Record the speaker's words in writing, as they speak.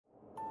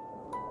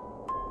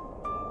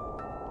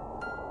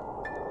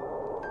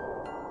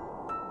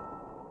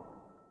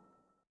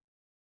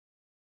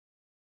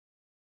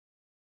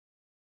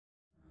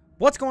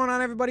What's going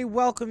on, everybody?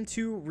 Welcome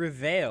to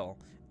Reveil.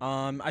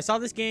 I saw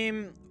this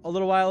game a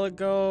little while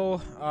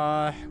ago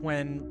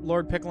when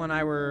Lord Pickle and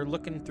I were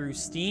looking through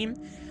Steam.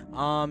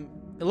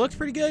 It looks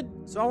pretty good,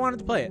 so I wanted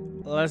to play it.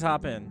 Let's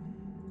hop in.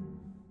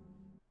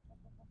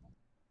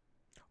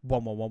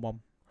 Wum wum wum wum.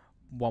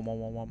 Wum wum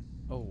wum wum.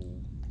 Oh.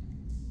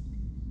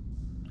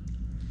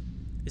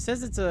 It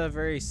says it's a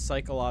very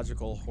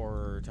psychological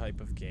horror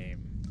type of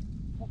game.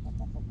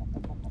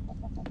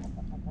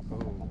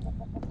 Oh.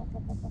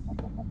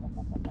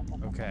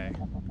 Okay.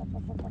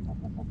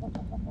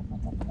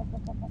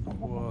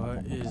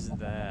 What is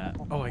that?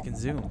 Oh, I can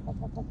zoom.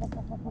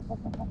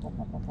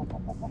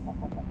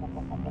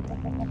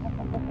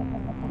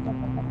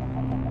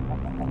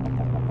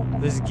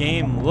 This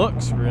game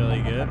looks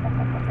really good.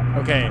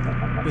 Okay,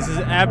 this is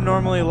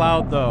abnormally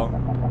loud though.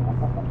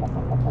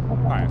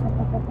 Alright.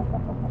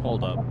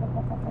 Hold up.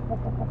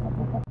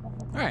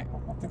 Alright,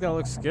 I think that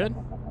looks good.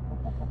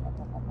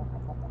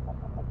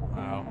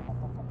 Wow.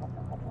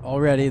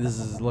 Already, this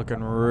is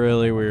looking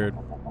really weird.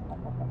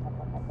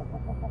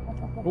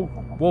 Oh,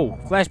 whoa,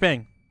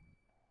 flashbang.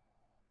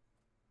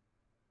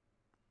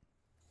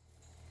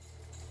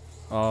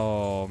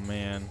 Oh,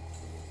 man.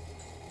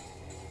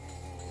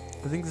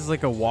 I think this is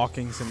like a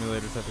walking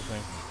simulator type of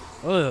thing.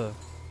 Ugh.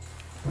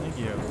 Thank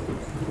you.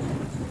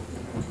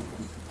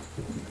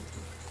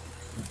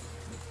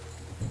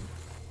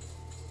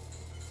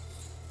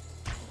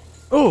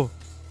 Oh!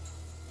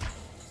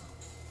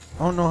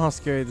 I don't know how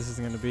scary this is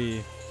going to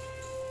be.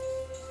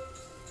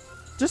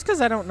 Just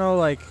because I don't know,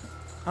 like,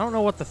 I don't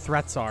know what the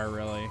threats are,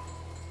 really.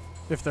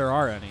 If there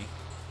are any.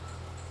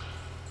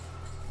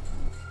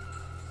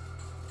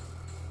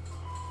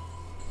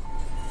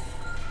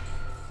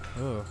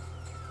 Oh.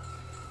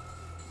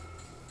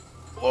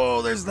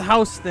 Whoa, there's the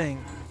house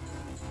thing.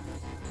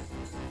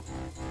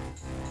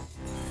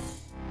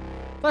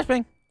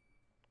 Flashbang.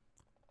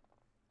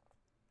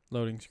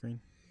 Loading screen.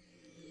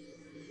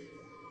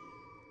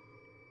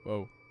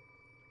 Whoa.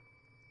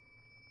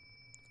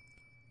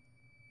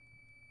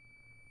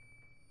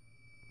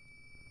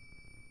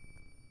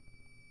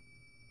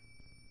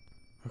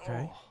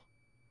 Okay. Oh.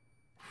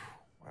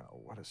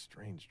 Wow, what a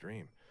strange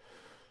dream.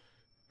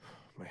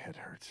 My head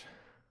hurts.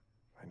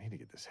 I need to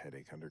get this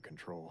headache under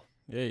control.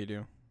 Yeah, you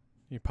do.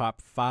 You pop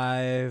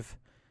 5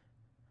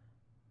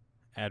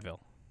 Advil.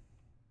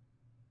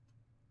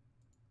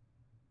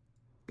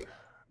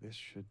 This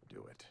should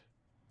do it.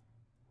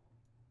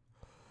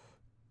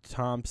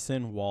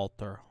 Thompson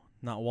Walter.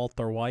 Not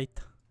Walter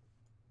White.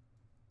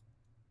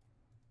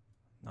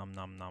 Nom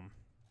nom nom.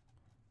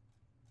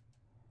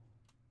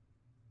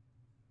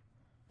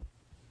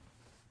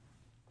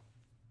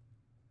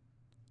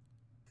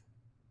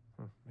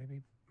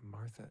 Maybe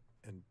Martha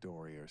and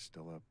Dorie are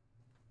still up.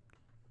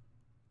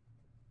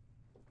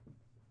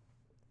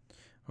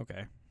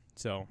 Okay,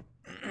 so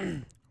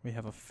we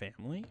have a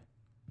family,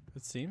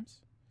 it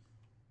seems.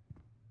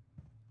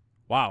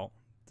 Wow,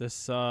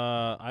 this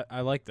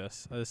I like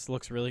this. This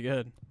looks really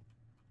good.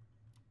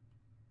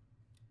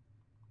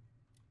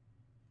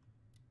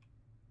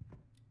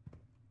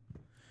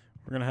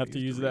 We're gonna have to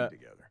use that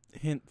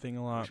hint thing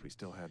a lot. Wish we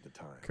still had the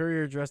time.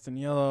 Courier dressed in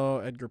yellow,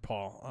 Edgar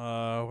Paul.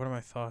 What are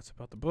my thoughts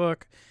about the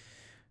book?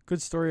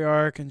 Good story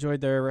arc.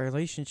 Enjoyed their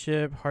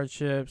relationship,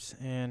 hardships,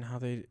 and how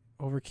they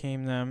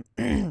overcame them.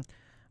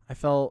 I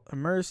felt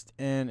immersed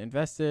and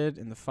invested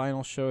in the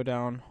final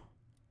showdown.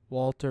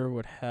 Walter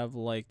would have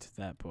liked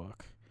that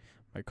book.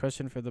 My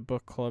question for the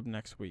book club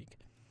next week.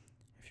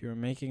 If you were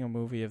making a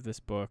movie of this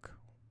book,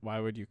 why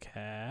would you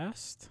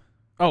cast?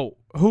 Oh,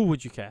 who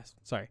would you cast?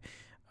 Sorry.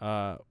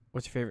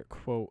 What's your favorite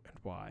quote and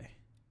why?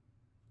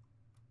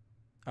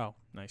 Oh,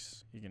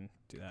 nice. You can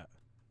do that.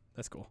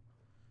 That's cool.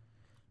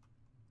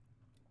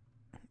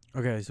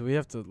 Okay, so we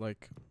have to,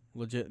 like,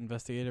 legit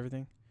investigate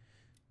everything.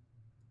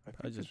 I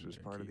think this was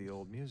part of the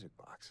old music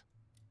box.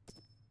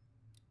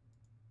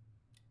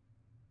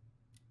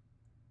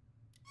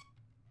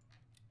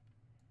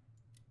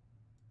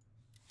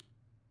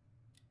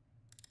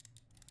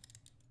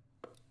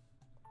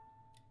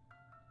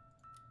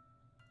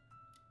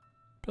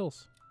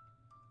 Pills.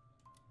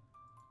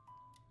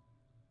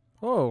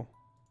 Oh.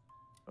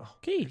 Oh,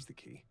 key. Here's the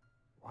key.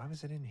 Why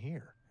was it in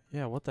here?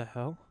 Yeah, what the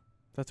hell?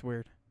 That's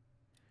weird.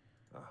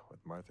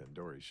 With Martha and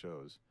Dorie's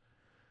shows,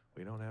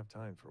 we don't have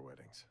time for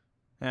weddings.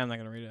 I'm not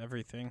going to read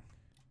everything.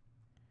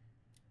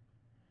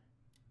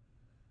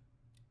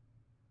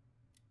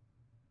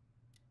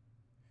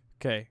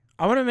 Okay.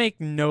 I want to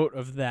make note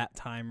of that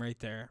time right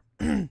there.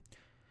 All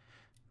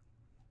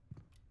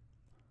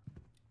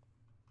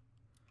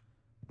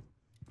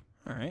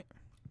right.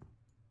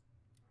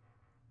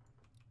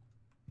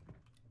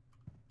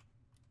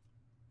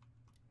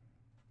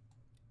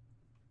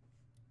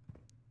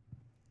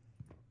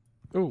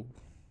 Ooh.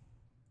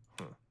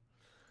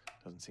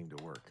 Doesn't seem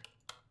to work.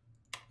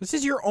 This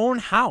is your own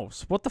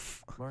house. What the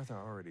f... Martha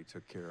already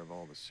took care of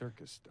all the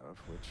circus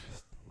stuff, which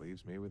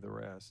leaves me with the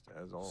rest,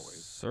 as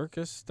always.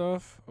 Circus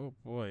stuff? Oh,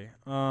 boy.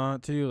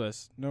 To-do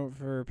list. Note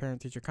for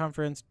parent-teacher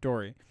conference.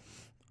 Dorie.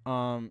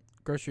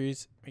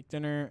 Groceries. Make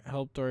dinner.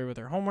 Help Dorie with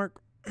her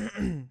homework.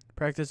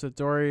 Practice with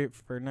Dorie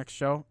for next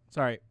show.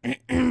 Sorry.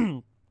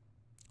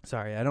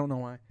 Sorry, I don't know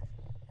why.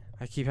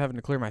 I keep having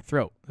to clear my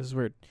throat. This is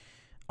weird.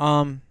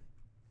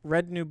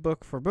 Read new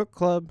book for book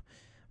club.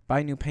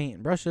 Buy new paint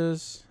and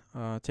brushes.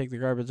 Take the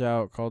garbage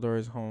out. Call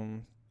Dorie's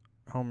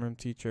homeroom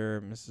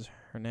teacher, Mrs.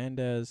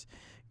 Hernandez.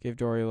 Give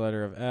Dorie a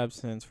letter of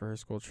absence for her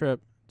school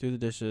trip. Do the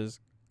dishes.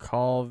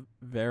 Call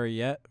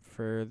Variette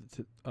for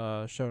the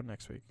show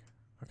next week.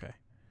 Okay.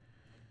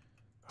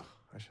 Ugh,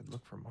 I should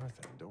look for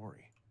Martha and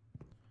Dorie.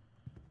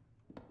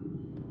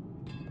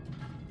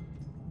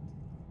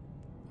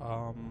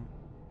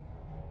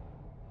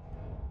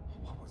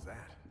 What was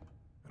that?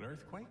 An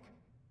earthquake?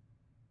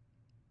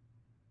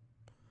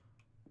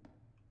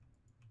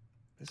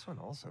 This one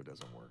also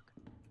doesn't work.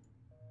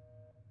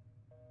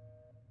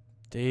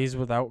 Days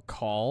without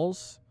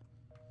calls?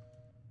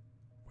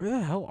 Where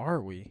the hell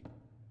are we?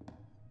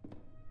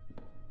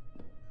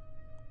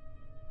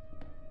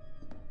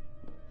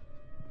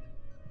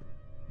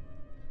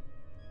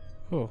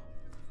 Oh.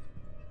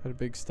 Had a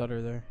big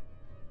stutter there.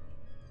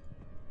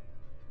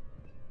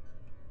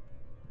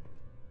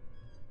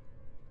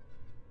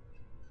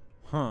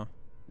 Huh.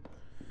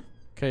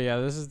 Okay, yeah,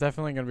 this is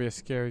definitely going to be a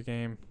scary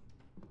game.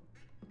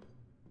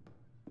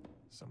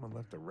 Someone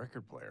left the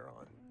record player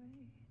on.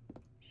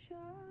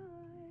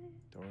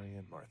 Dorie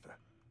and Martha.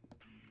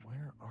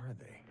 Where are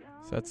they?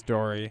 So that's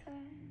Dorie.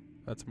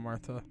 That's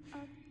Martha.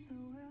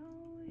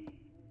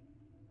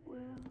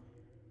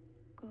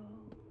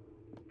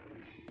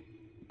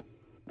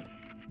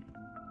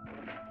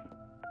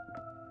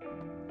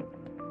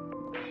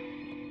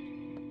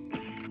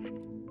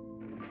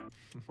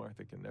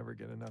 Martha can never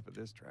get enough of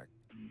this track.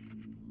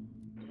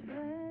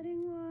 I'm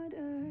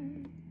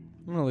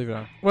going to leave it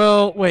on.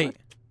 Well, wait.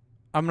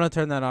 I'm going to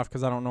turn that off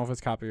because I don't know if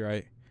it's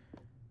copyright.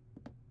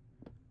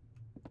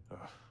 Ugh,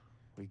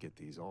 we get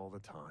these all the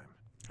time.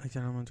 Like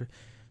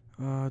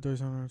that,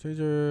 Dorie's on her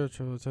teacher.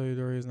 She'll tell you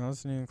Dorie is not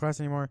listening in class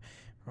anymore.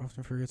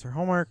 Often forgets her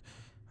homework.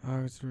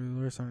 It's the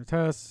worst on her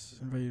tests.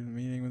 Invite you to a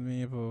meeting with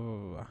me. Blah, blah,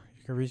 blah, blah.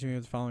 You can reach me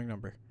with the following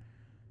number.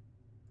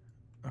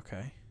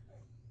 Okay.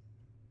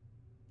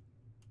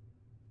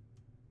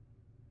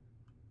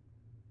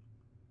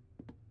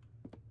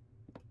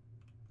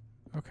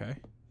 Okay.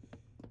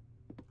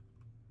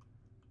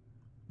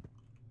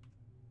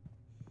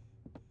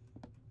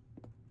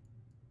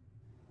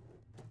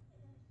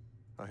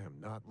 I am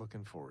not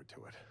looking forward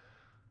to it.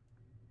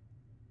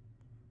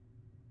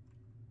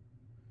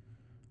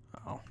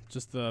 Oh,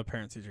 just the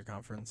parent-teacher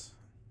conference.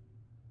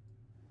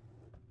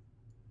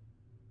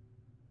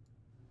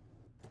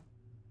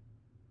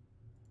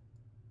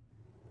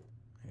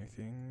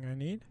 Anything I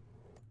need?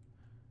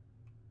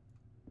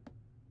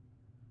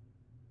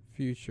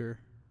 Future.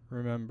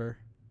 Remember.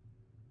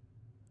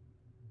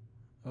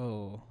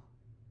 Oh.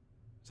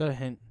 Is that a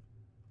hint?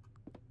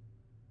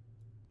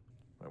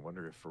 I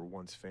wonder if for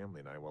once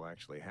family night will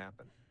actually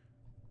happen.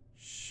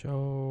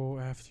 Show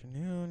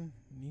afternoon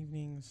and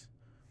evenings.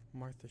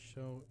 Martha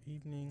show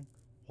evening.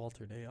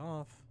 Walter day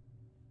off.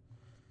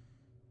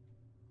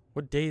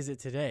 What day is it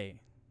today?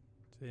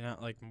 Do they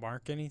not like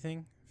mark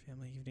anything?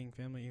 Family evening,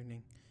 family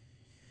evening.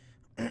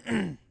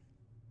 Okay.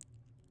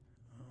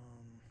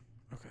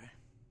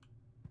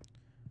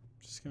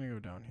 Just gonna go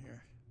down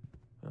here.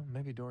 Well,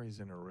 maybe Dorie's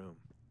in her room.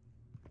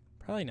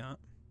 Probably not.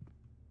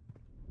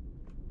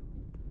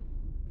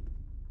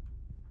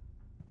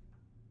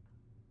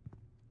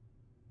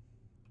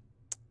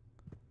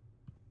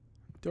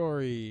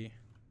 Dorie.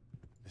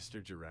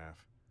 Mr.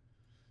 Giraffe.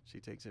 She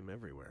takes him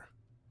everywhere.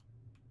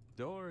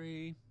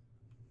 Dorie.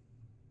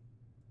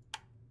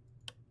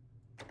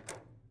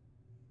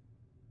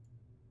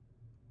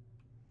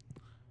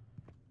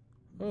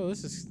 Oh,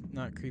 this is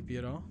not creepy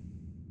at all.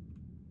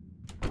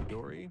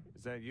 Dorie,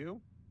 is that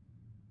you?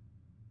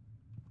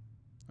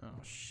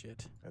 Oh,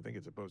 shit. I think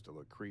it's supposed to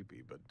look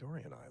creepy, but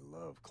Dorie and I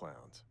love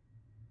clowns.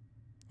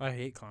 I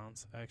hate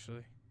clowns,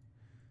 actually.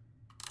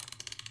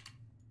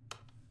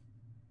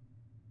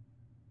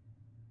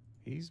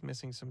 He's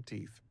missing some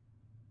teeth.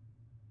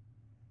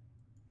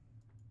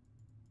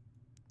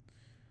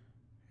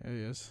 There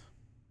he is.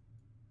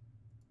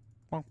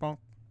 Bonk, bonk.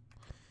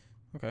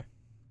 Okay.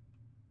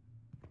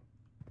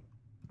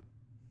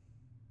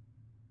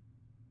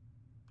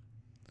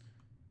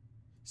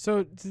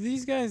 So, do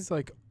these guys,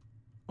 like,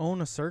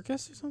 own a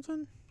circus or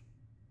something?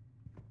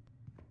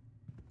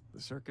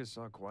 The circus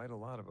saw quite a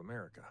lot of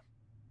America.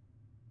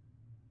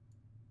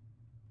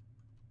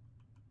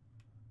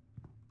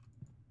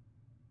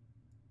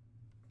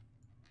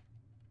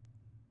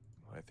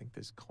 I think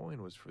this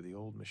coin was for the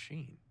old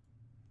machine.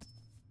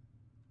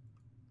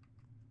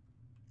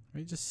 Are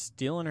you just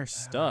stealing her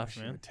stuff, she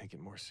man? would take it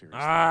more seriously.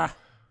 Ah!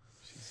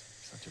 She's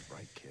such a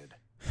bright kid.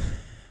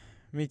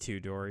 Me too,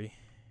 Dorie.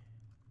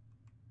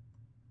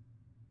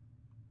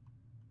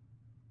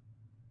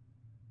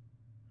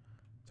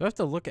 Do I have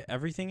to look at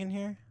everything in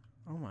here?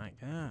 Oh my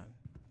god.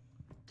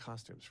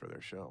 Costumes for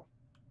their show.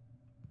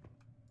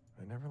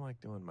 I never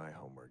like doing my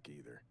homework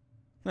either.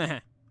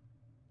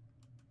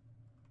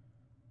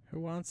 Who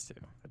wants to?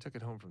 I took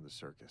it home from the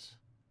circus.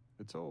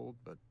 It's old,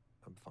 but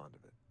I'm fond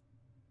of it.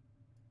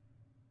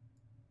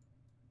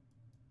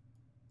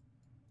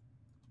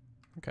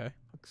 Okay.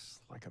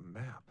 Looks like a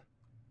map.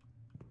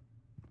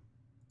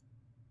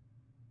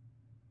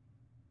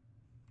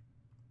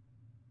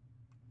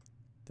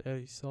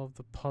 Daddy solved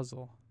the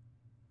puzzle.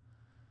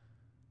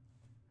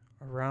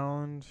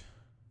 Around.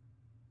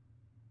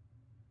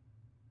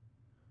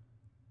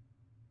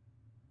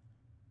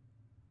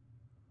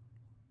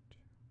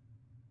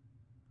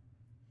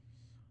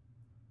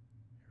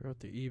 Wrote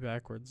the E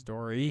backwards,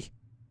 Dorie.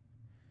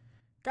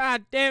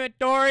 God damn it,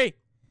 Dorie!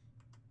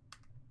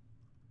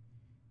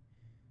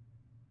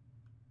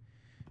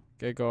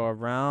 Okay, go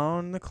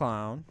around the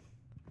clown.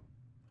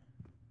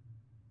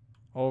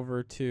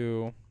 Over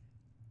to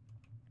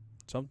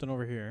something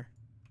over here.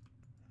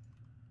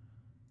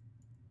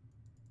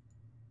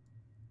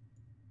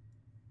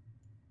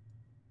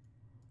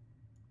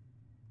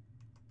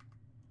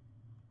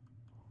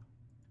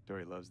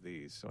 Dorie loves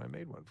these, so I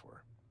made one for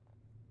her.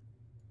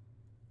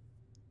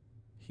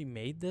 He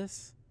made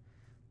this?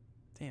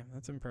 Damn,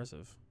 that's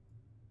impressive.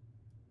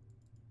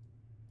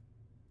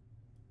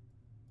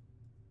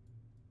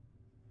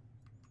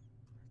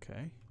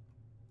 Okay.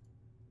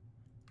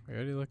 We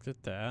already looked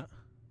at that.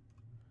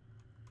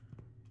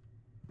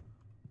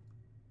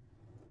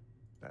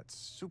 That's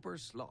Super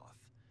Sloth.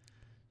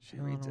 She I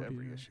don't reads know what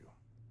every you- issue.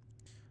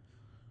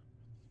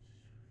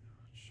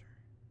 Sure.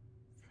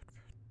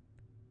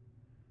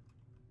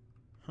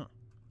 Huh.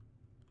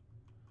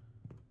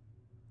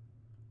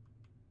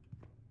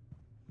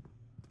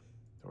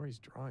 Dorie's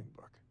drawing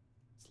book.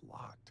 It's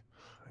locked.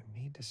 I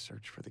need to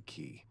search for the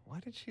key. Why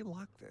did she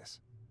lock this?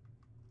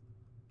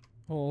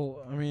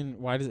 Well, I mean,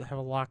 why does it have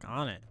a lock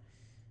on it?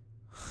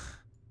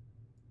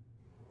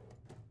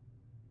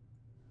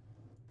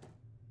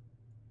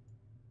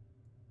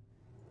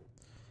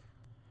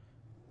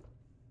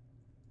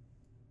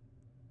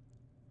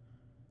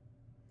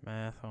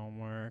 Math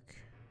homework.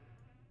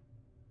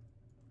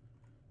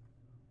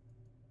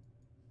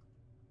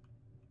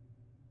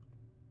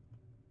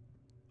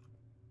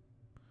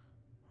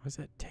 Why is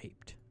that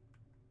taped?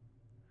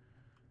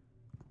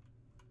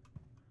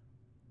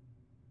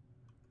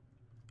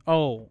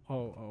 Oh.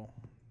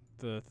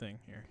 The thing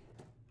here.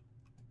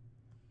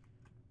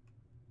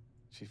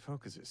 She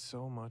focuses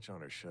so much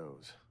on her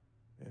shows.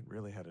 It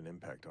really had an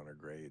impact on her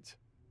grades.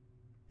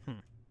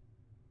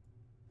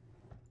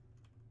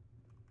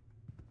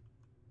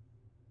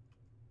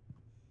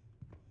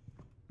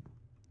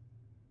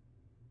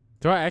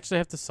 Do I actually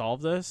have to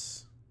solve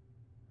this?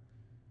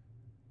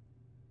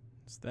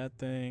 It's that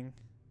thing.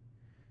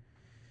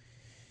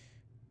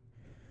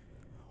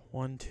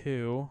 1,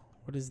 2.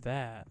 What is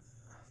that?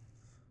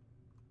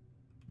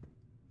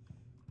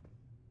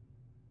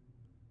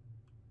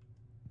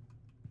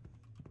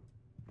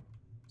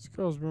 This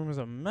girl's room is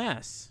a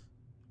mess.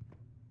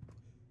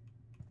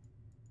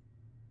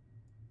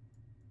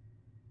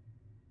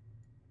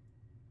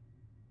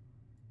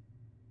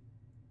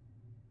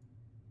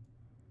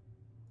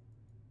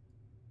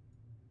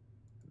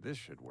 This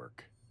should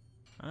work.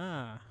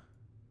 Ah.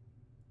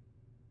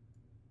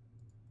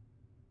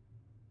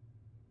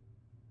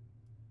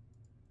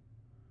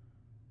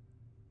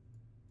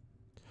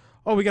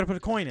 Oh, we gotta put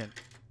a coin in.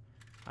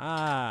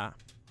 Ah.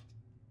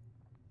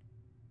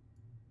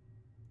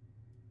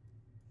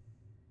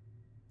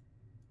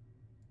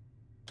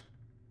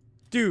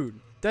 Dude,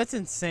 that's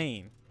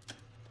insane.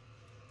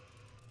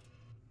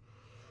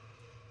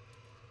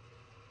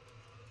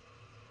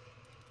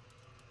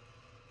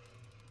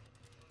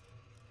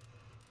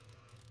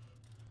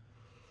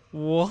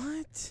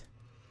 What?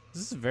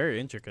 This is very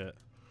intricate.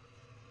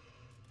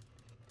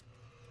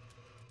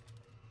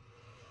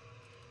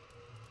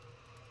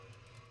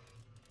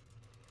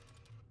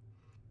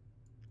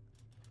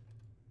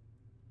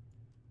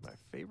 My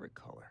favorite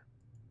color.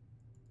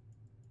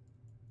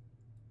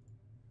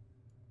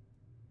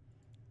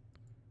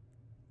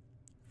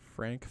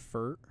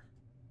 Frankfurt.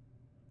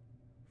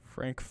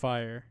 Frank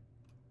Fire.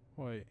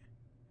 Wait.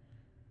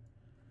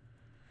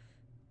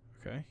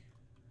 Okay.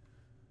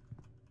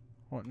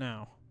 What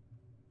now?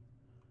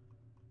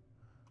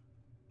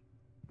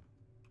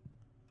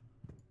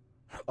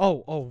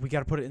 Oh, we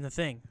gotta put it in the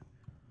thing.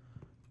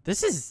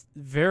 This is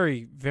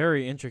very,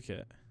 very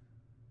intricate.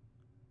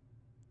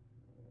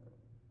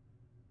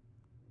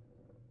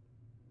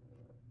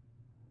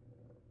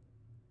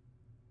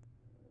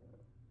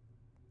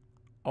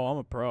 Oh, I'm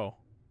a pro.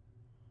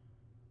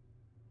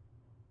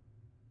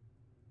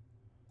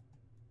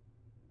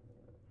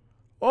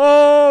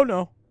 Oh,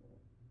 no.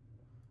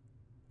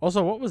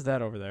 Also, what was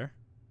that over there?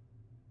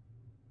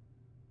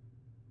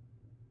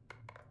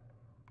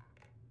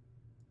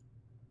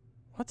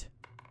 What?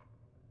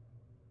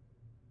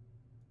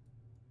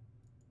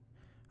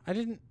 I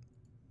didn't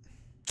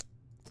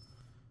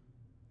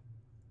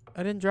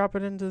drop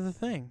it into the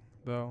thing,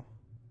 though.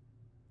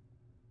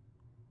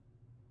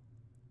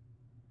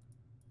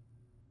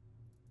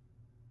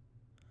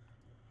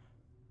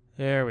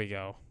 There we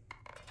go.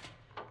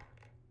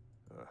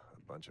 A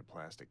bunch of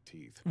plastic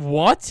teeth.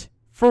 What?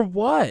 For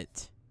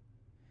what?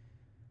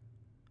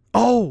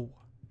 Oh!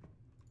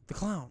 The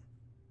clown.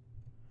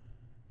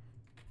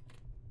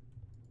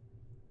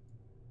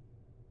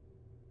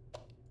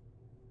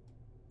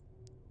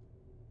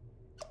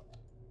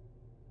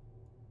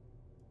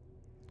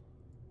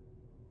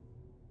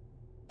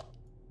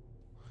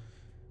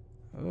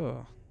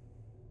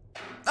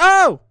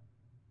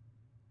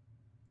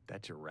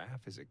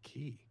 giraffe is a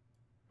key.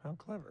 How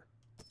clever.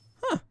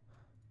 Huh.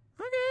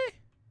 Okay.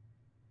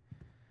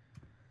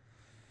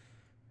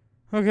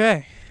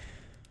 Okay.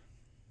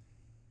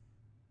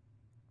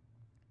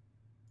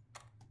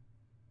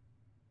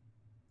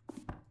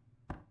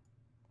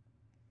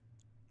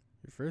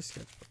 Your first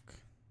sketchbook.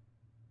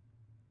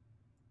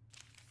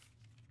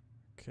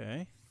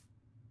 Okay.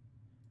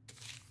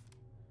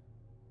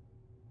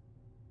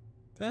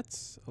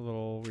 That's a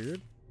little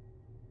weird.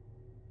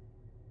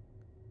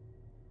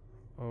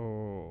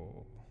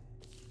 Oh.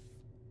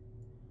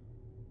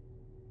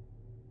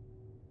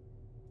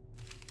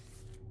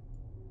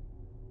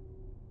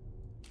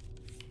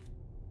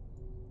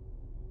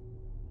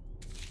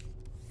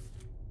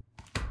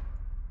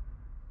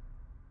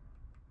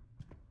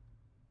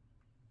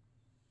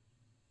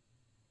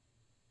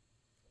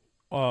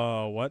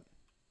 What?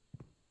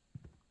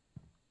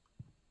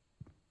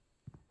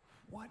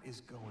 What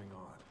is going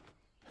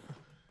on?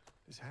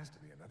 This has to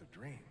be another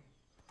dream.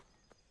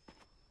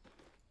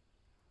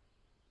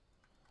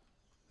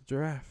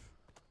 Giraffe.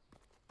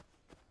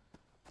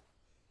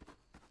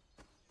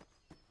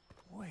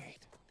 Wait,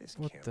 this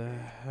What can't the be.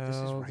 hell, This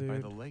is right by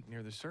dude? the lake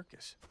near the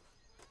circus.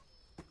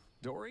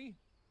 Dorie?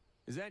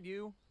 Is that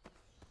you?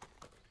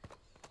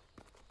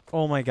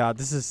 Oh my god,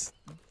 this is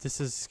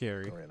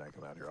scary. Dorie and I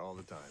come out here all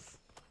the time.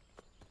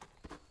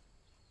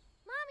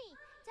 Mommy,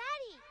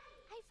 Daddy,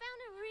 I found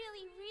a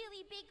really,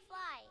 really big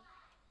fly.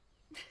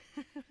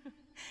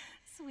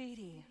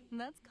 Sweetie,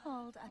 that's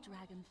called a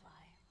dragonfly.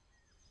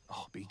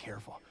 Oh, be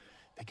careful.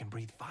 They can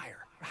breathe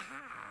fire.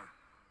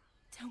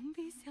 Don't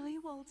be silly,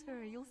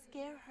 Walter. You'll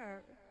scare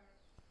her.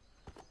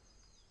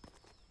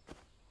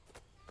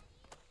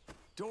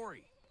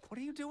 Dorie, what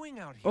are you doing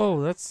out here?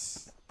 Oh,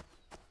 that's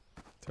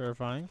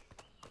terrifying.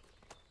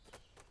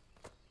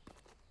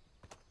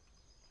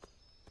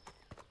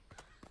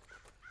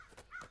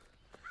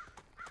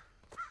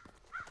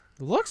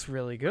 It looks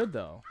really good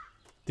though.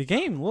 The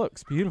game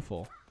looks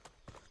beautiful.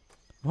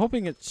 I'm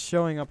hoping it's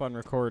showing up on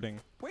recording.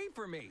 Wait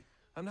for me.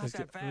 I'm not As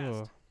that go- fast.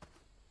 ugh.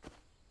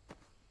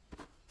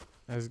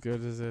 As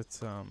good as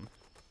it's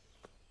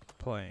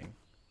playing.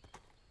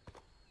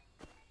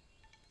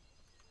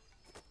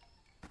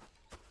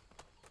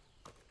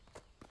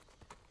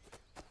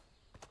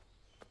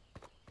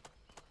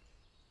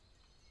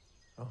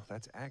 Oh,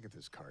 that's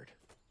Agatha's card.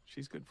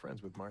 She's good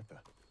friends with Martha.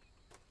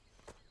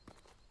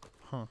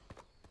 Huh.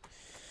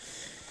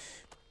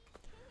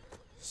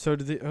 So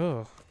do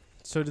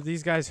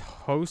these guys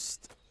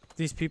host?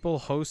 These people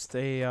host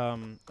a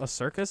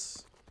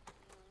circus?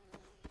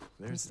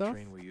 There's the stuff?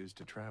 train we use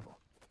to travel.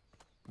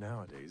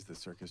 Nowadays, the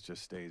circus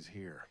just stays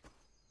here.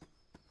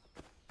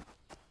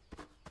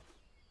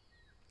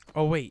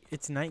 Oh wait,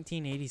 it's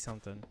 1980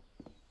 something.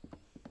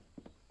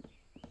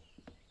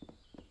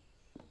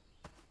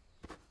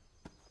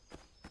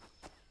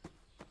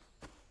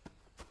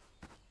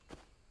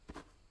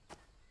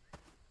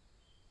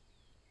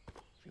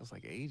 Feels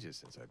like ages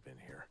since I've been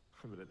here,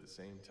 but at the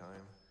same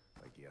time,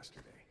 like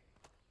yesterday.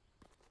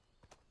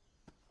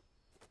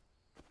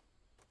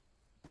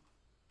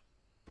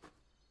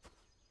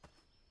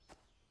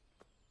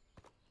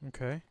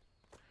 Okay.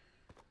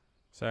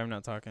 Sorry, I'm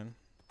not talking.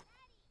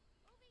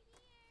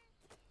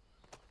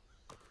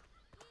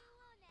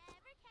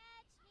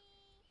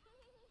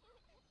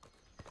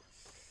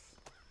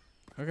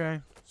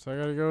 Okay, so I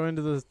gotta go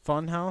into the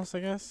fun house, I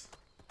guess.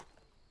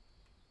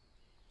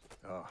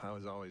 Oh, I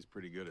was always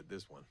pretty good at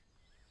this one.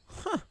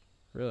 Huh?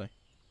 Really?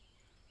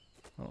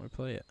 Why don't we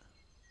play it?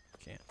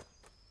 Can't.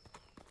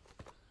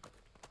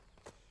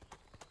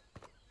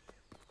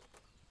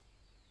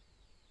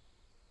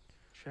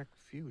 Check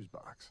fuse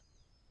box.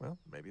 Well,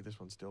 maybe this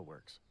one still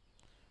works.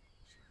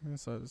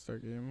 Inside the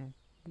start game.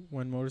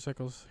 When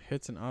motorcycles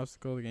hits an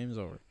obstacle, the game's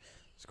over.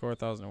 Score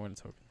 1,000 and win a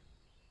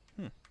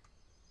token.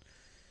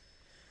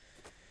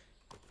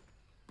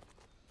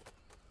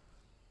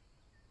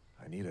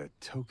 I need a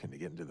token to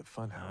get into the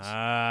fun house.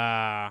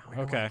 Ah,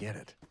 Where do I okay. get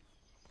it?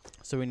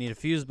 So we need a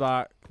fuse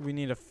box. We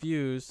need a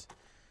fuse.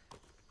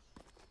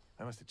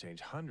 I must have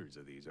changed hundreds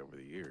of these over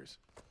the years.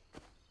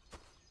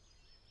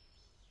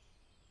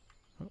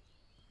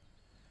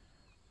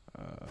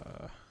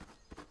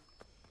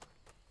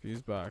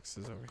 Fuse box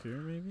is over here,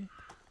 maybe?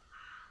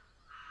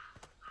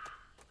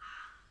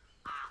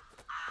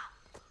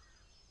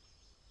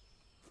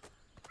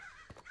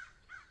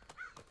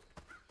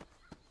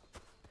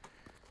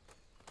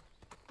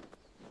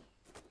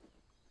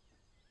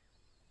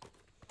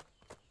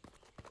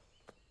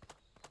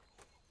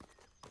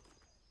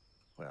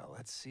 Well,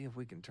 let's see if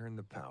we can turn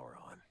the power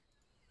on.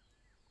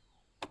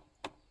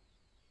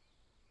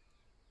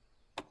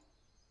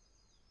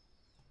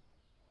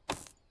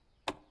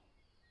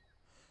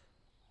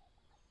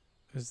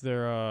 Is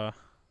there a...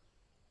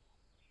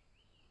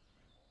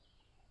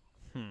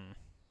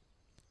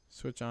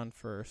 Switch on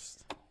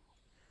first.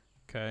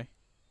 Okay.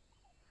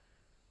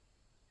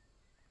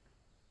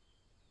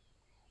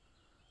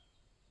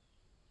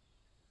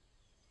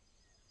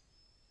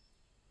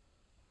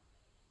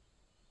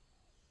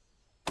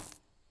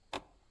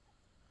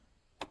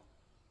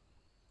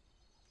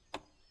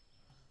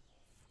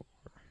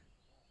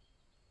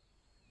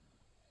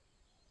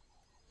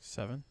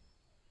 7.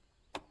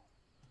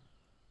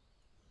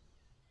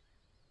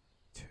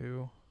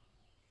 2.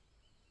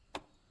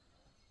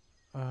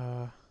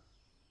 5.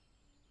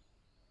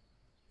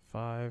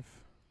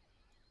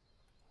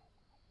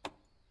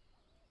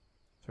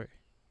 3.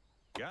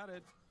 Got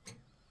it.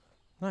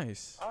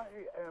 Nice. I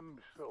am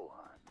Sohan.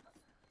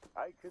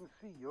 I can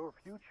see your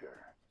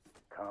future.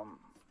 Come,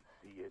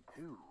 see it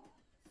too.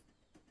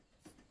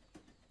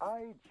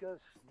 I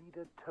just need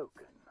a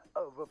token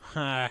of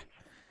Ha. appreciation.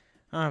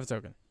 I don't have a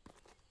token.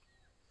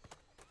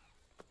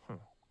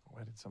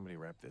 Why did somebody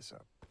wrap this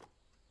up?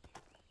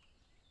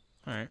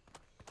 All right.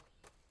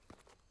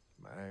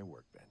 My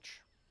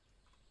workbench.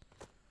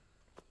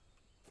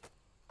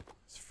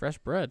 It's fresh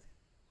bread.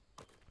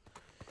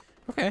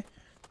 Okay.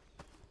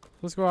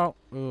 Let's go out.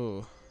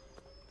 Ooh.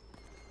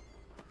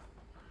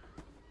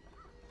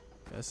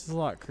 Yeah, this is a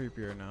lot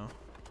creepier now.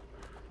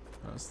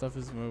 Stuff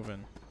is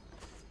moving.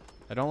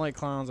 I don't like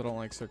clowns. I don't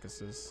like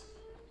circuses.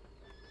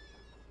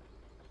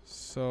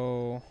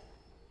 So...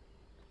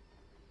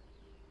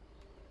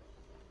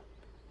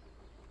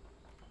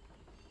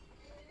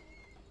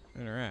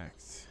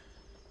 interact.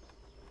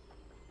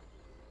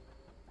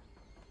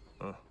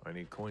 Oh, I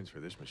need coins for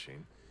this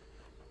machine.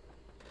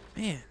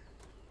 Man.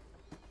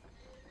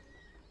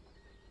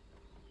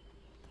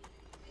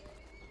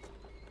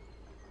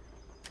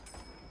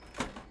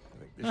 I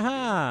think this should be Aha!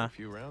 enough for a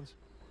few rounds.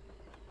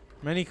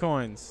 Many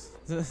coins.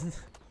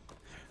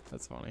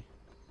 That's funny.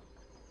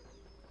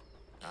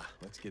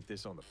 Let's get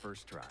this on the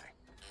first try.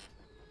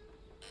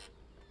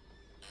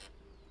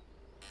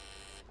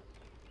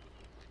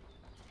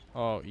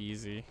 Oh,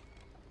 easy.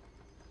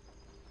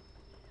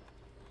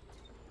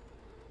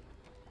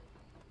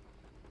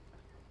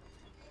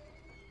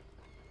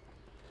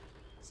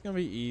 It's gonna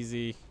be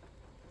easy.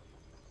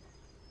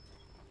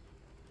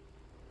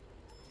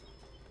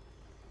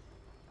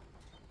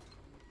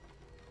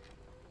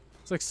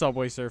 It's like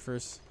Subway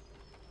Surfers.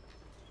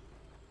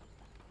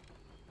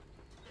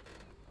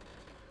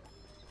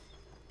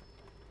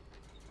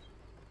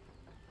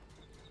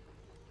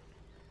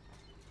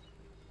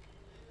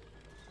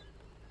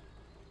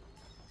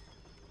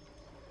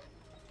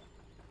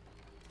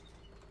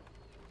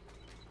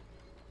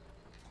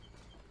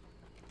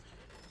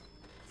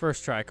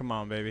 First try, come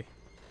on, baby.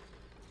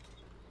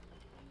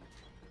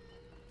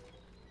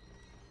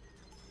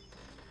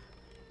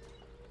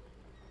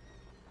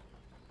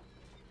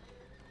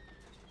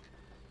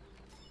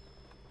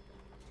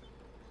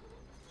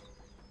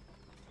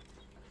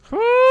 Woo!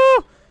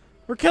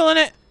 We're killing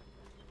it.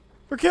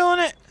 We're killing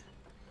it.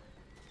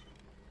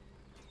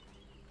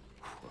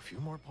 A few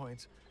more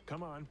points.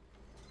 Come on.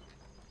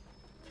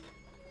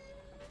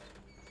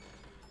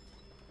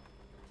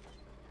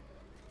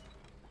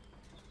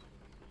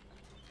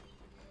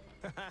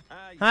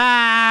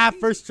 Ah,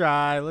 first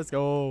try. Let's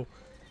go.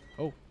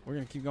 Oh, we're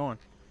gonna keep going.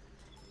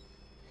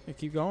 We're gonna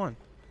keep going.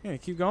 We're gonna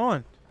keep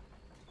going.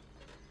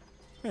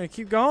 We're gonna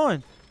keep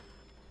going.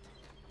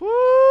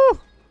 Woo!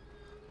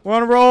 We're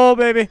on a roll,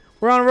 baby.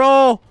 We're on a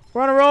roll.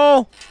 We're on a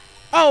roll.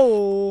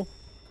 Oh!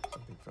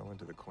 Something fell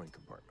into the coin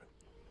compartment.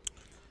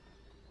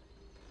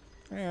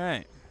 All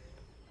right.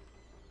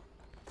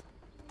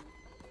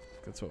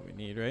 That's what we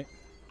need, right?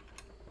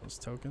 Those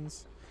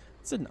tokens.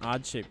 It's an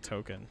odd-shaped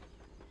token.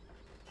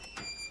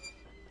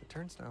 The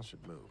turnstile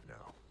should move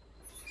now.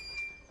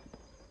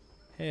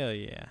 Hell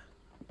yeah.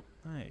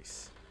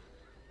 Nice.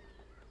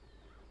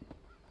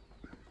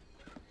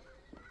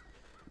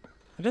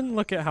 I didn't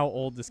look at how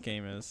old this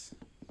game is.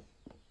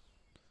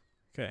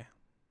 Okay.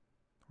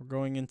 We're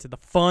going into the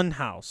fun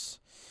house.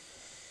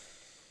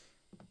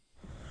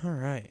 All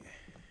right.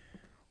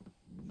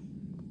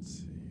 Let's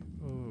see.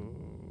 Ooh.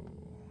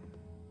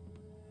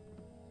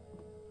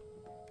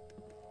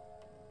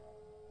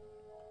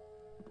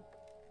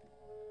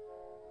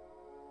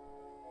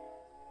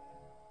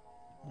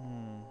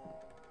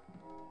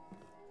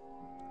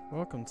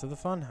 Welcome to the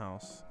fun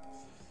house.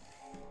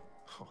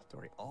 Oh,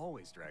 Dorie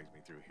always drags me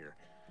through here.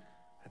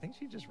 I think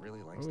she just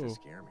really likes Ooh. to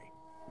scare me.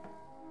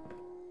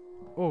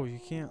 Oh, you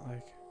can't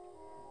like...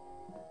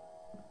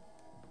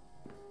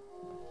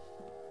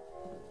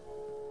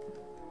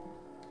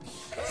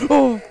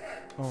 Oh!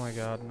 Oh my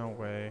god, no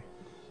way.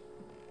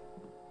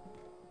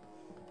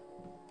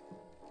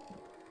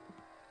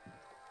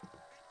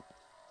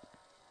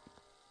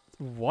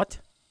 What?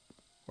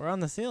 We're on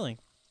the ceiling.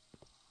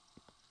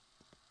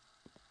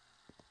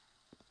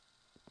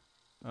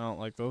 I don't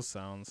like those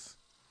sounds.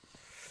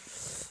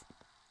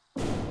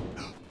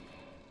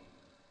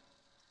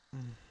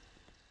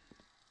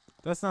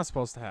 That's not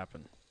supposed to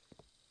happen.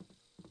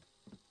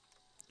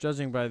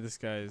 Judging by this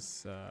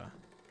guy's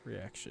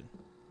reaction.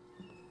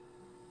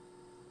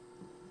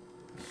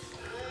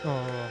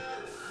 Oh.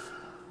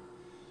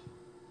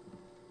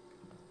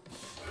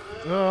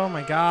 Oh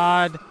my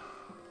god.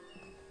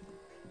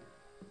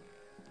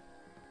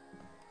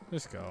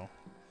 Just go.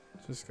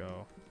 Just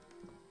go.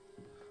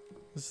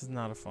 This is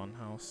not a fun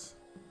house.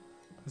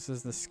 This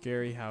is the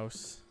scary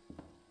house.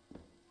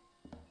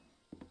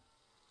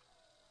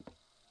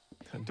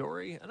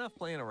 Dorie, enough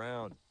playing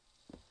around.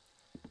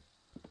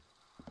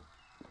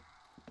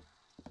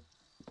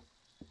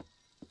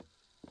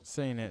 This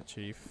ain't it,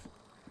 Chief.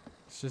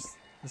 It's just,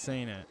 this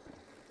ain't it.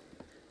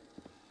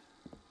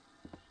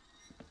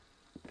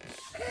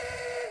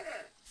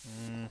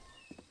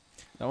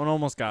 That one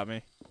almost got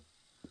me.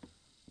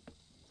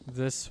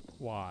 This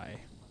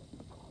why?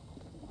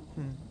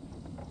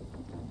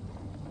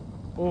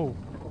 Oh,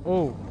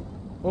 oh,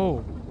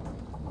 oh.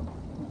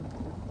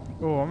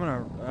 Oh, I'm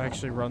gonna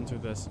actually run through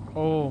this.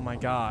 Oh my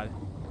god.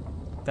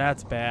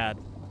 That's bad.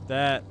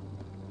 That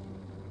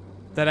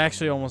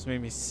actually almost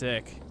made me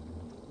sick.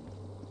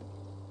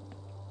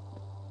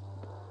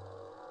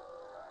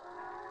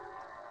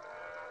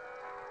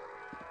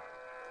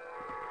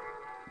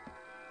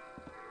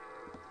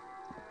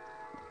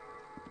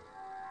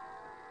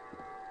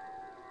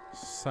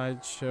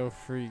 Sideshow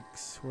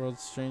freaks.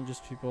 World's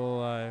strangest people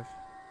alive.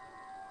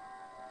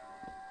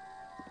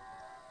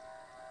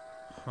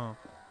 Huh.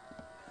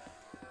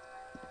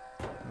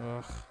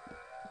 Ugh.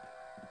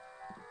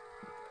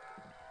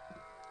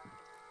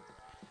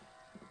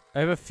 I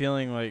have a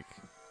feeling like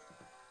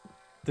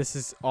this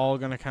is all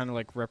gonna kind of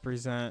like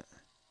represent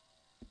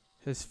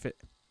his fit.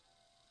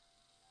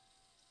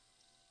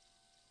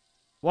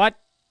 What?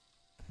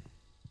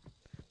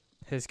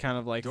 His kind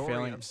of like Dorie,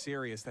 failing. I'm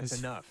serious. That's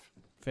enough.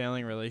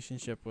 Failing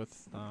relationship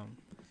with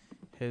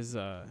his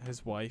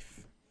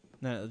wife.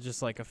 That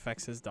just like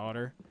affects his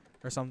daughter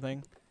or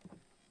something.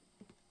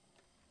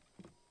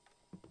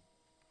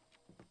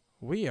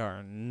 We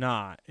are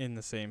not in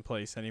the same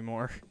place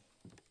anymore.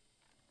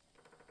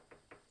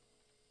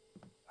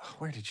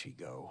 Where did she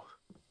go?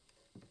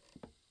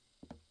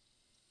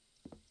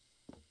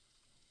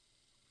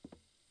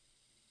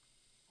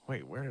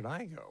 Wait, where did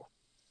I go?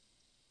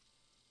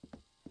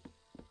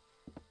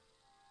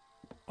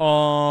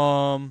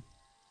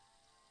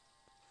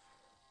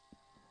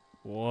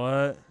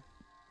 What?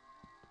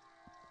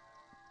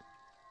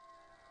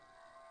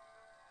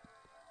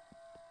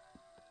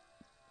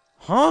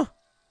 Huh?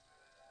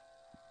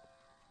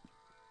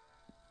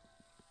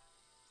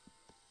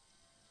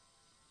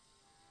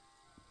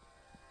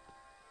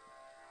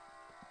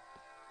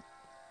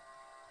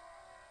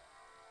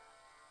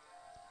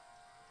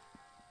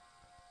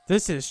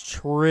 This is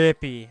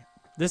trippy.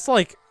 This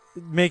like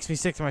makes me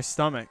sick to my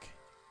stomach.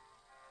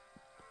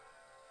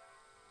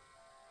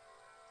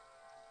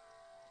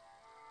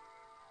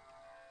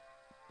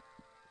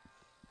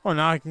 Oh,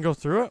 now I can go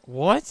through it?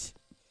 What?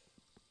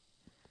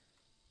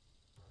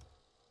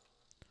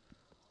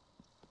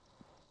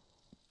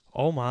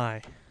 Oh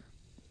my.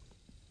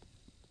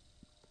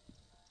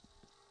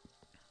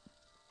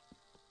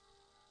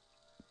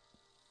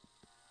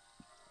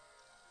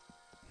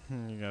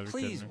 You gotta be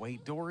Please kidding me.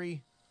 wait,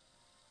 Dorie.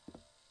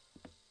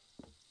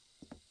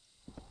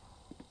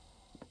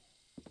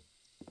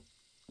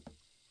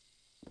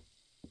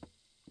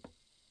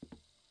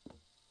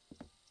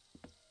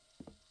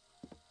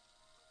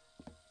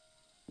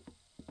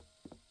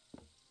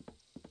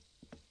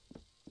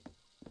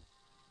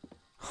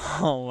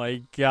 Oh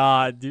my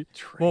god, dude.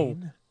 Whoa.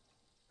 Train?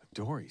 A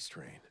Dorie's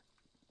train.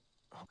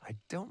 Oh, I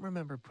don't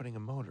remember putting a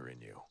motor in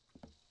you.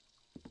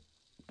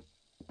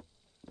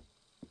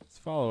 Let's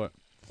follow it.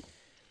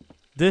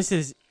 This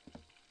is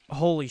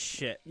holy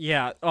shit.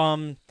 Yeah,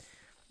 the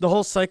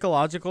whole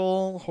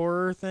psychological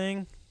horror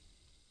thing.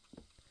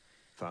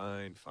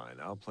 Fine, fine.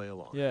 I'll play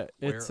along. Yeah,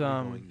 Where it's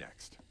are we going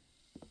next?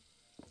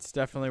 It's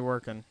definitely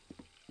working.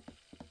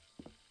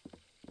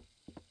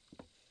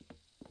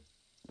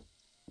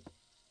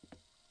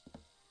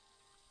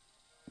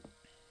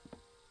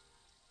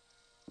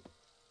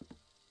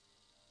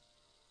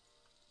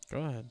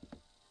 Go ahead,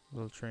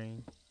 little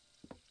train.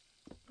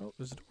 Oh,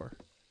 there's a door.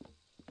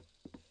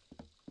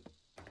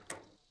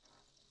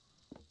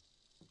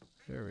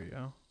 There we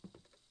go.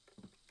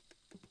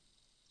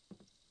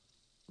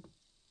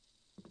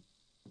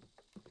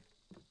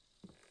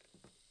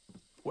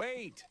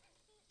 Wait!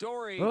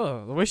 Dorie!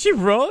 Oh, the way she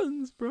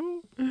runs,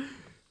 bro.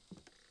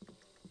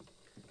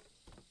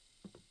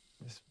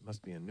 This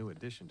must be a new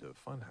addition to the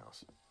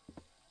funhouse.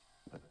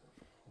 But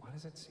why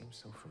does it seem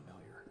so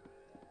familiar?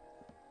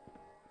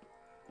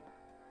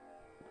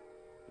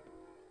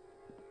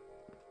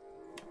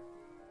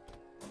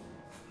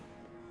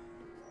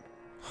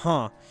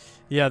 Huh.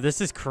 Yeah,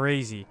 this is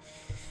crazy.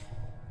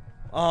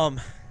 I've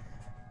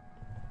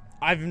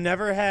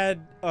never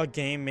had a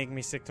game make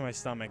me sick to my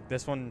stomach.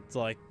 This one's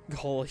like,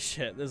 holy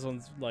shit. This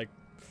one's like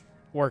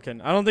working.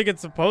 I don't think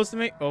it's supposed to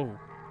make. Oh.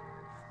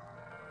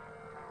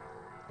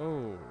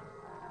 Oh.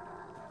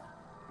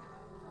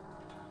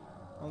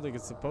 I don't think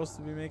it's supposed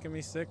to be making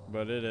me sick,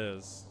 but it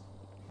is.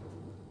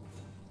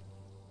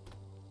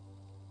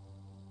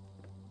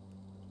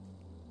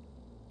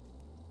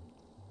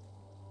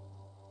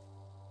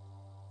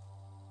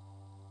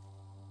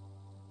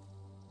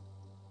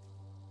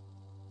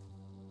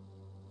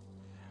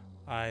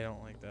 I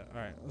don't like that. All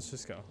right, let's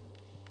just go.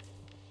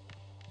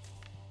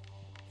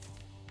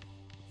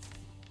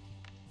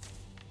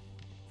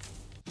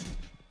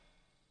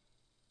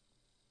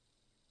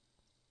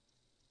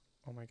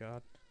 Oh my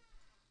god.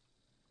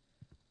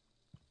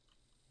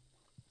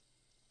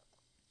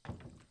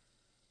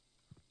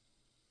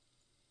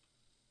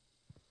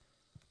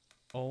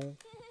 Oh.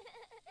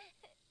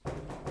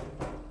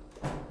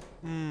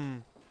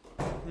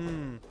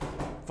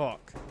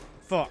 Fuck.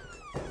 Fuck.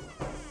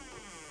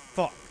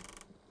 Fuck.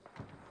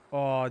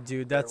 Oh,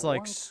 dude, that's There like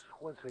once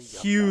was a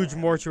young huge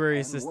man mortuary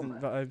and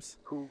assistant woman vibes.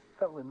 who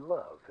fell in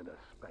love in a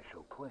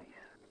special place.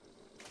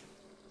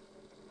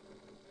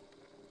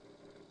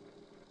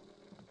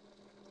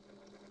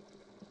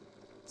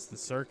 It's the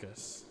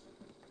circus.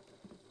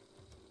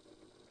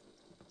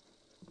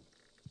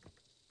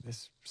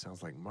 This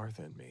sounds like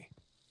Martha and me.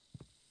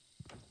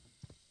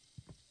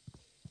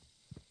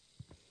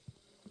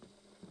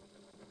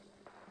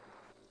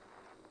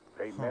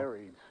 They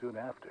married soon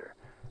after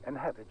and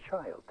had a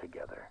child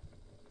together.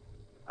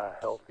 A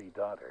healthy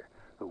daughter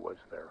who was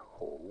their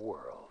whole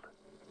world.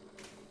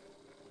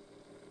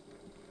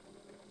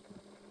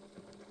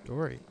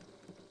 Dorie.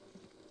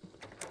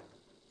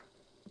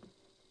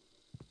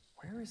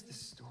 Where is this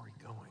story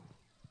going?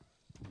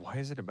 Why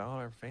is it about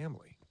our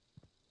family?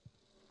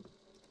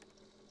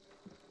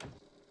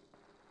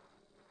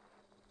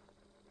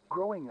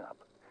 Growing up,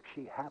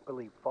 she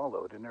happily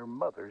followed in her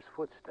mother's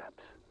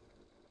footsteps.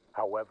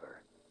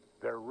 However,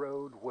 their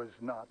road was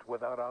not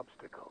without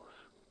obstacles.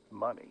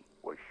 Money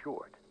was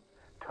short.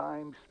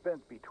 Time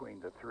spent between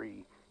the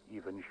three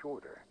even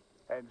shorter.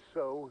 And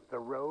so the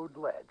road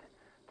led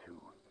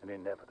to an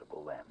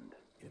inevitable end.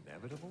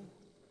 Inevitable?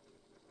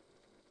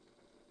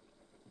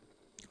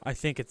 I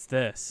think it's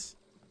this.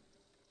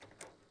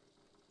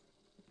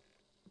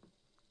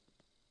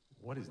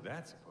 What is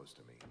that supposed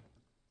to mean?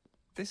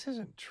 This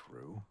isn't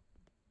true.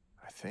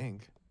 I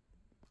think.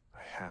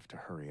 I have to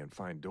hurry and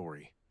find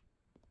Dorie.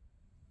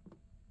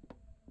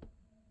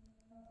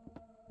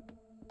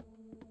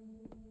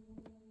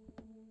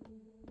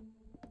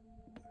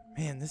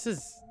 Man, this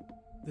is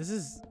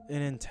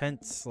an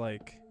intense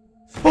like.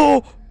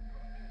 Oh!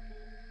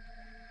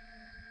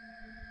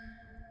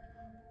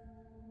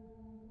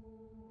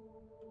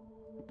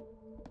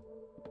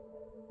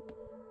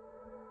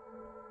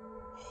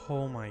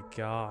 Oh my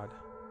god.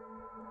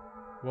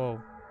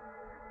 Whoa.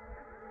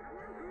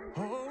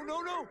 Oh,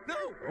 no, no, no!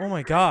 Oh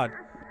my god.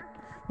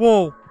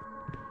 Whoa.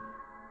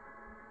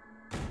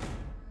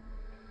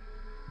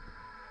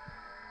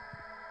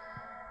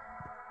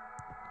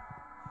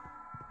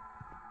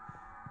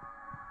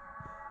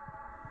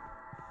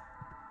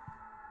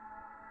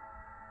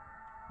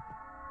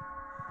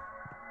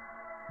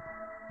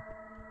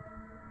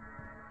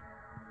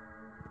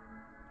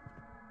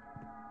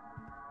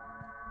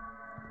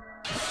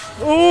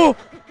 Oh!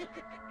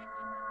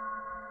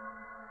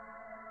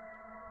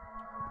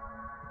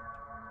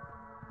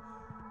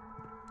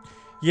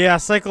 Yeah,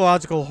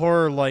 psychological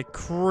horror like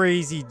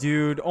crazy,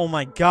 dude. Oh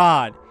my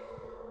god.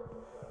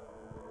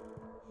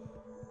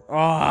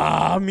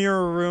 Ah,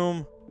 mirror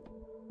room.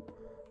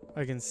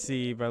 I can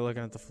see by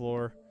looking at the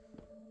floor.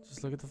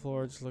 Just look at the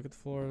floor. Just look at the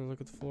floor. Look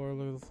at the floor.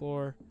 Look at the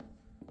floor.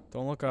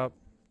 Don't look up.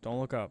 Don't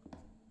look up.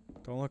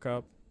 Don't look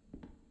up.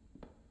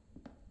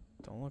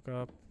 Don't look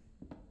up.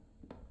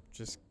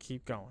 Just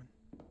keep going.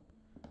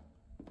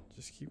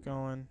 Just keep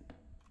going.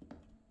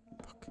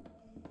 Fuck.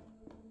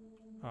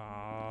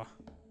 Ah.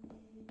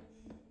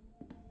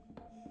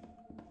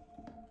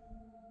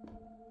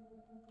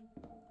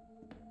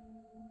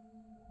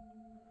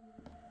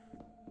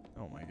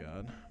 Oh my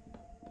god.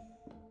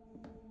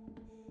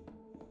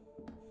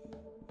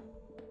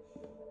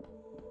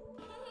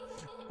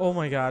 Oh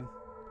my god.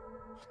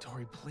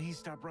 Dorie, please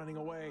stop running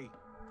away.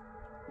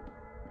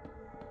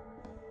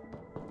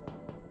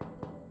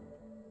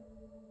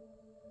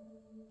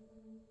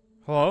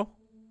 Hello?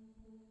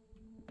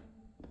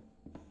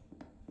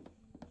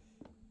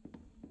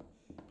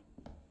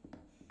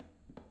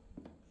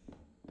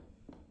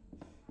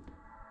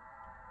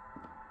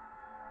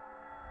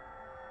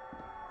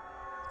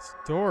 It's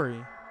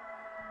Dorie.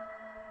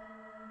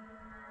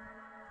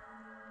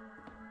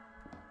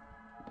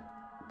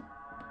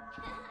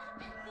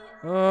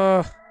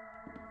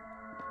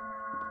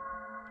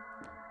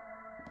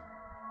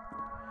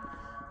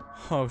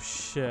 Oh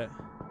shit.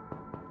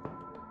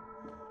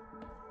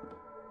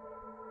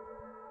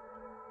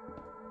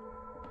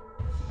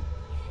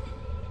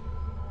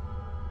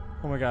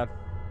 Oh my god.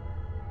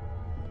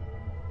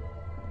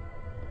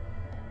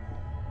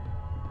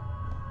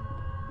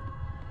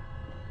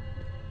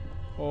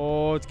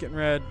 Oh, it's getting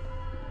red.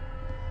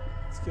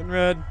 It's getting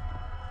red.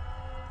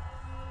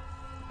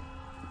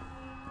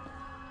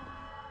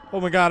 Oh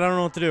my god, I don't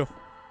know what to do.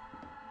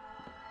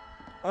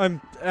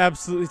 I'm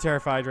absolutely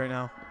terrified right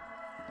now.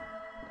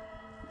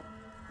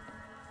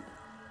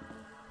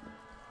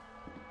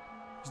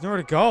 There's nowhere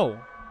to go.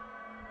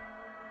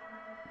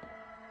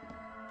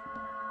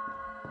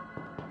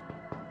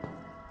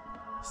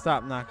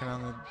 Stop knocking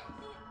on the...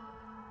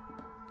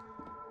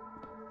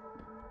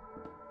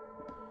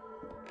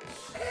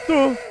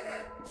 Oh,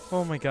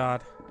 oh my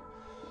god.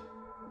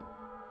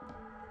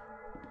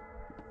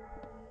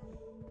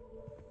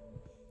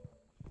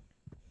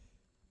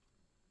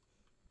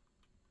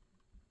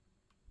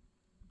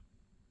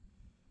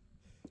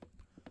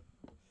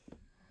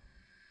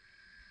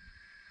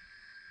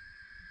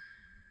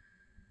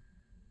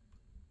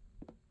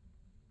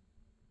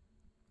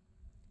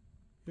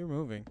 You're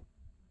moving.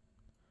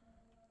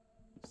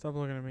 Stop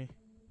looking at me.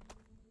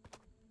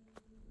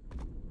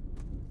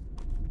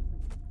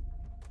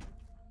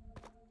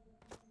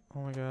 Oh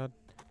my god.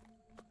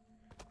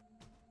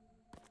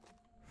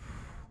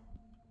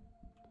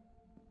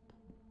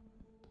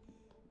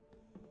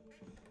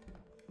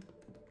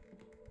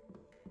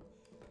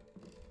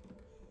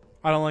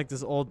 I don't like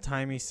this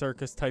old-timey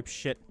circus type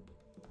shit.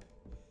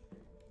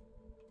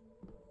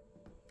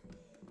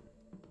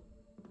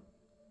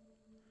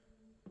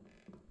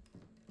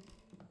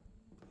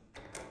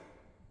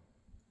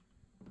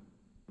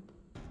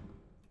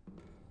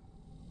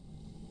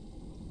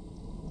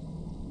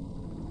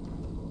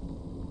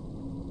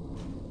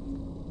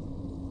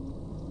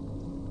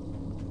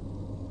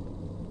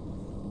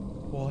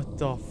 What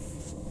the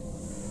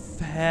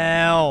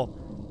hell?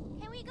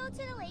 Can we go to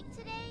the lake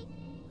today?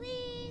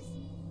 Please?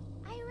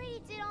 I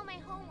already did all my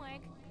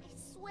homework. I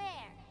swear.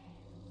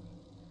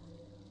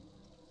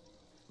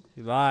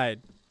 You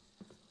lied.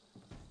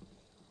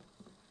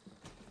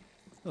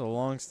 That's a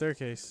long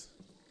staircase.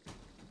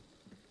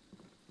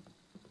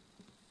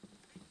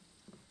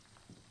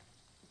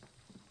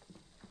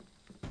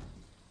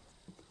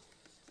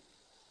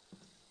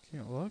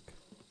 Can't look.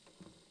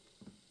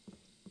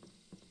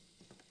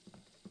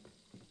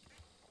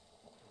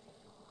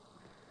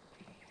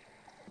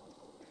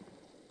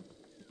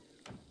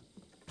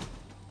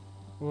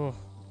 Whoa.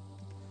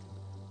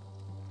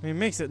 I mean, it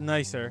makes it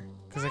nicer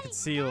because I can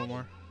see a little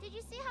more. Did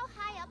you see how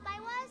high up I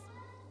was?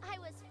 I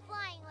was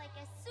flying like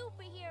a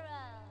superhero.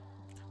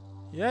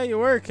 Yeah, you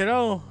were,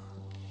 kiddo.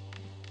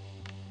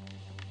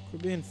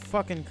 Quit being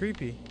fucking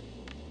creepy.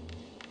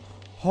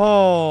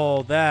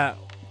 Oh, that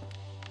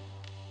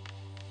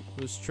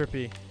was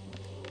trippy.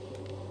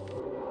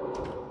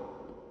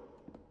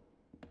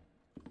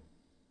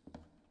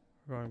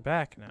 We're going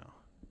back now.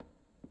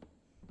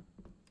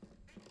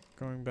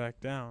 Going back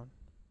down.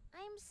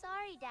 I'm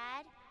sorry,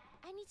 Dad.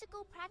 I need to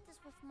go practice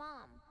with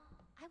Mom.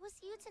 I will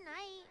see you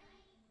tonight.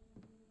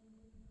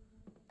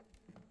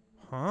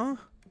 Huh?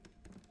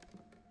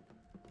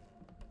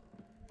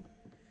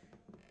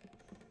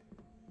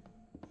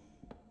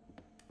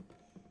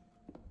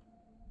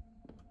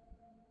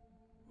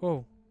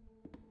 Whoa.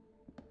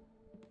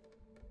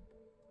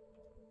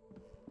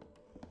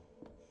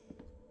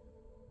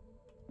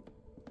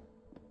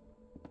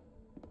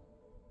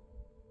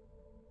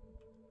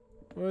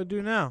 What do I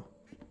do now?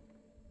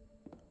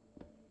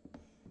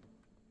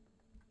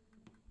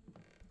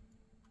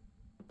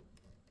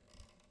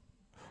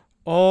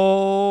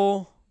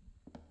 Oh.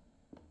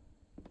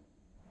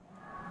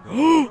 No,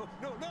 no,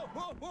 no,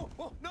 whoa, whoa,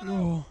 whoa, no, no.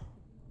 Oh.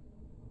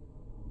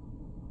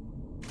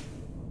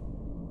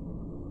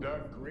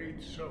 The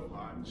great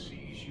Sohan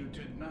sees you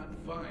did not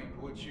find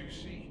what you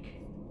seek.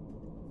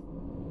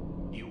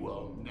 You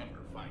will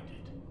never find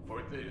it,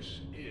 for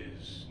this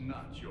is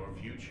not your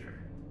future.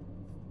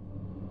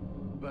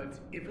 But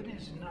if it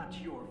is not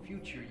your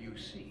future you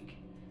seek,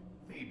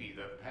 maybe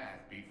the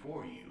path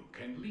before you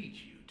can lead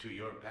you to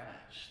your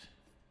past.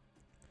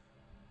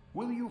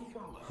 Will you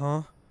follow?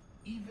 Huh?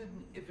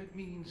 Even if it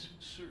means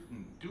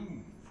certain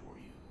doom for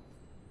you.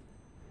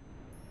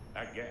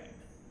 Again,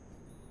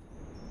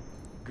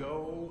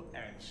 go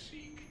and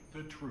seek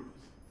the truth.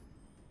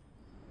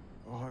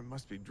 Oh, I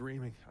must be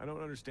dreaming. I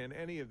don't understand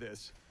any of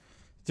this.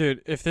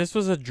 Dude, if this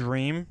was a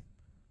dream,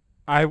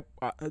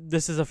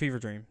 this is a fever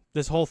dream.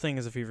 This whole thing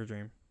is a fever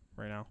dream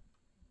right now.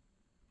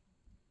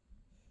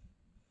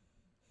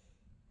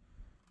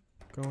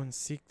 Go and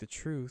seek the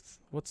truth.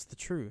 What's the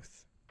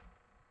truth?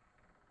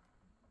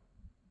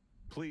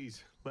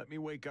 Please, let me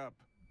wake up.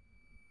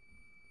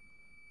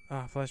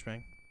 Ah,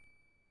 flashbang.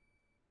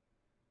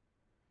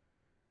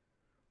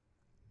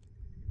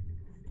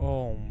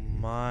 Oh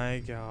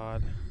my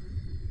god.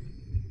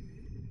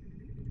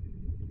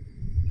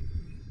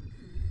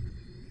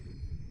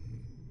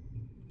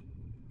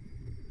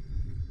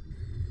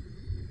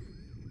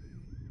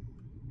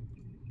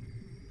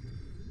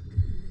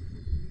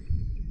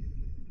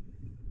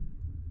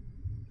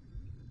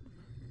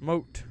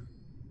 Moat.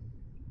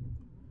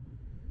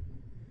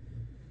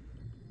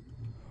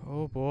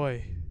 Oh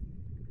boy.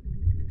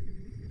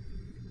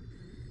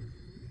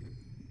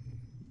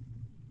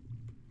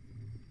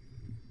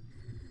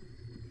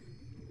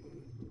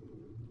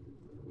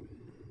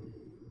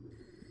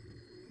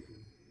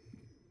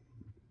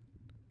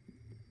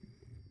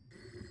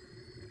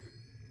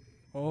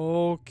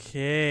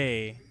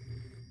 Okay.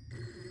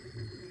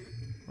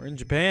 We're in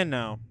Japan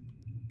now.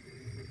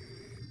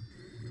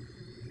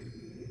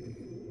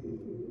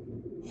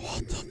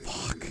 What the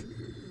fuck?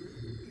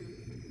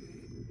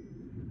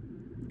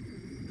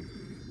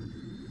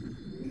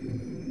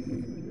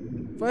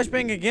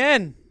 Flashbang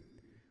again.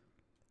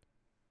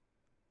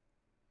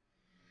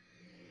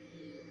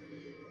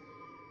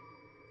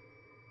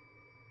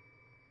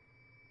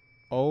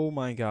 Oh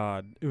my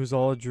god. It was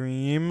all a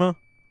dream. Oh,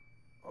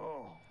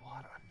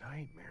 what a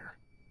nightmare.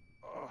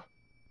 Oh,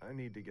 I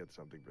need to get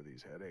something for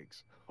these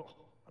headaches. Oh,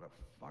 what a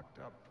fucked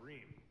up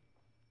dream.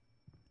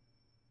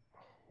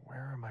 Where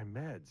are my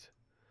meds?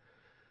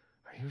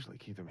 I usually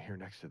keep them here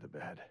next to the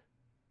bed.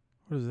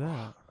 What is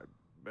that? I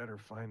better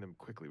find them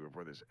quickly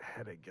before this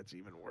headache gets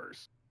even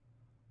worse.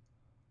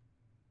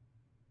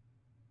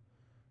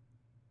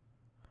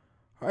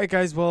 All right,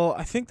 guys. Well,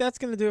 I think that's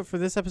gonna do it for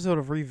this episode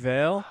of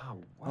Reveil.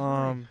 Oh,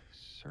 wasn't I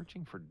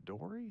searching for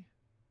Dorie?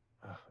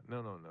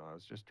 No, I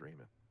was just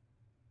dreaming.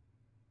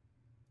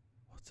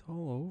 What's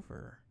all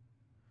over?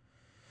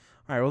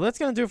 All right, well, that's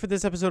gonna do it for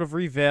this episode of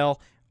Reveil.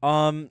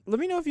 Let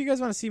me know if you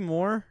guys want to see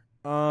more.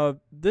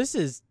 This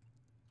is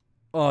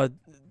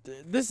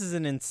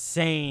an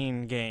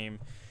insane game.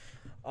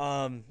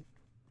 I'm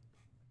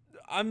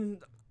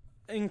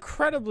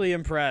incredibly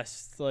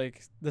impressed.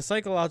 Like, the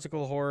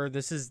psychological horror,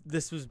 this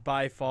was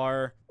by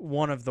far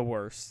one of the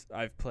worst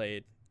I've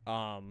played.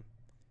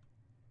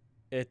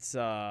 It's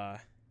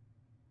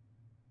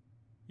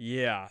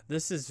yeah,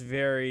 this is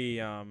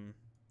very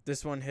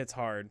this one hits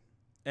hard.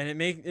 And it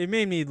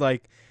made me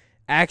like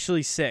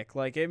actually sick.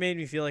 Like, it made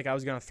me feel like I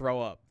was gonna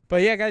throw up.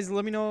 But yeah, guys,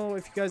 let me know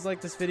if you guys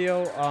like this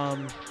video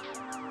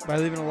by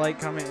leaving a like,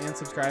 comment, and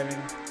subscribing.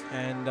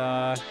 And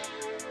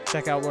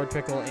check out Lord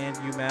Pickle and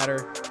You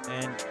Matter.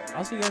 And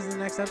I'll see you guys in the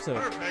next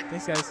episode.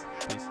 Thanks, guys.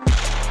 Peace.